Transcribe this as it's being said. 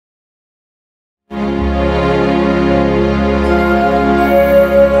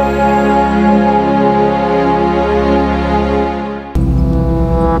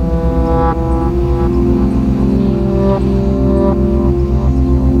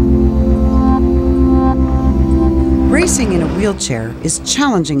Racing in a wheelchair is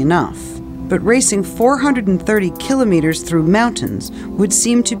challenging enough, but racing 430 kilometers through mountains would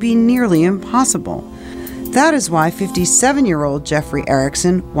seem to be nearly impossible. That is why 57-year-old Jeffrey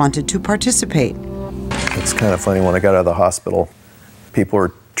Erickson wanted to participate. It's kind of funny, when I got out of the hospital, people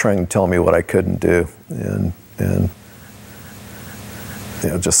were trying to tell me what I couldn't do, and you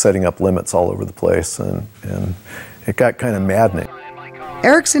know, just setting up limits all over the place, and it got kind of maddening.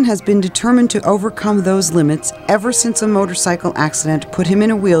 Erickson has been determined to overcome those limits ever since a motorcycle accident put him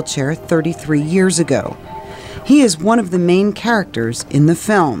in a wheelchair 33 years ago. He is one of the main characters in the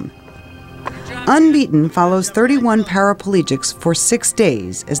film. Unbeaten follows 31 paraplegics for 6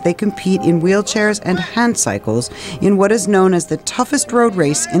 days as they compete in wheelchairs and hand cycles in what is known as the toughest road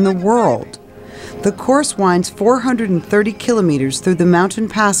race in the world. The course winds 430 kilometers through the mountain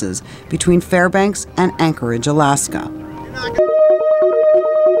passes between Fairbanks and Anchorage, Alaska.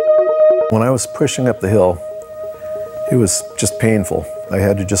 When I was pushing up the hill, it was just painful. I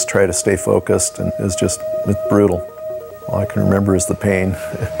had to just try to stay focused, and it's brutal. All I can remember is the pain.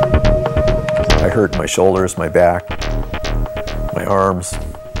 I hurt my shoulders, my back, my arms,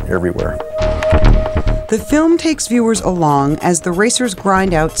 everywhere. The film takes viewers along as the racers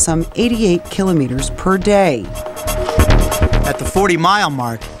grind out some 88 kilometers per day. At the 40-mile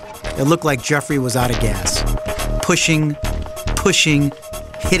mark, it looked like Jeffrey was out of gas. Pushing,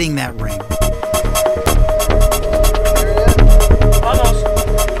 hitting that ring. Almost.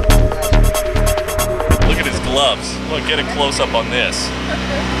 Look at his gloves. Look, get a close-up on this.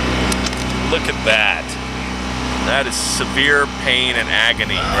 Look at that. That is severe pain and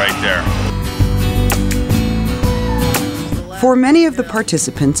agony right there. For many of the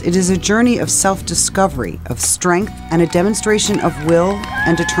participants, it is a journey of self-discovery, of strength, and a demonstration of will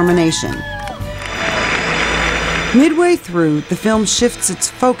and determination. Midway through, the film shifts its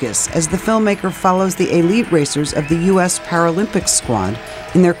focus as the filmmaker follows the elite racers of the U.S. Paralympics squad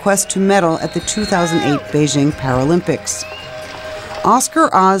in their quest to medal at the 2008 Beijing Paralympics.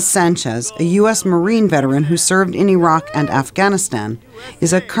 Oscar Oz Sanchez, a U.S. Marine veteran who served in Iraq and Afghanistan,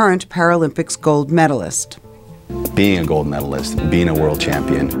 is a current Paralympics gold medalist. Being a gold medalist, being a world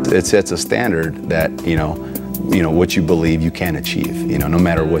champion, it sets a standard that, you know, what you believe you can achieve, no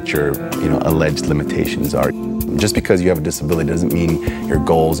matter what your, alleged limitations are. Just because you have a disability doesn't mean your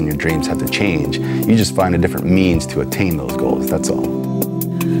goals and your dreams have to change. You just find a different means to attain those goals, that's all.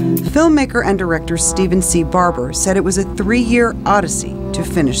 Filmmaker and director Stephen C. Barber said it was a 3-year odyssey to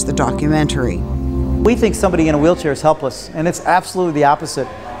finish the documentary. We think somebody in a wheelchair is helpless, and it's absolutely the opposite.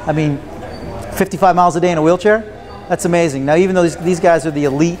 I mean, 55 miles a day in a wheelchair? That's amazing. Now, even though these guys are the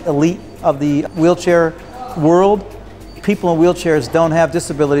elite of the wheelchair world, people in wheelchairs don't have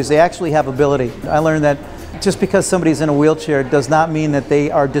disabilities, they actually have ability. I learned that just because somebody's in a wheelchair does not mean that they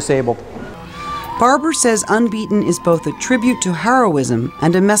are disabled. Barber says Unbeaten is both a tribute to heroism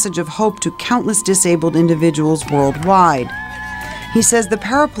and a message of hope to countless disabled individuals worldwide. He says the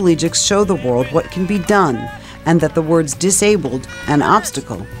paraplegics show the world what can be done, and that the words disabled and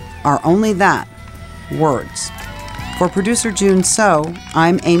obstacle are only that, words. For producer June So,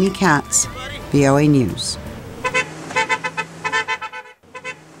 I'm Amy Katz, VOA News.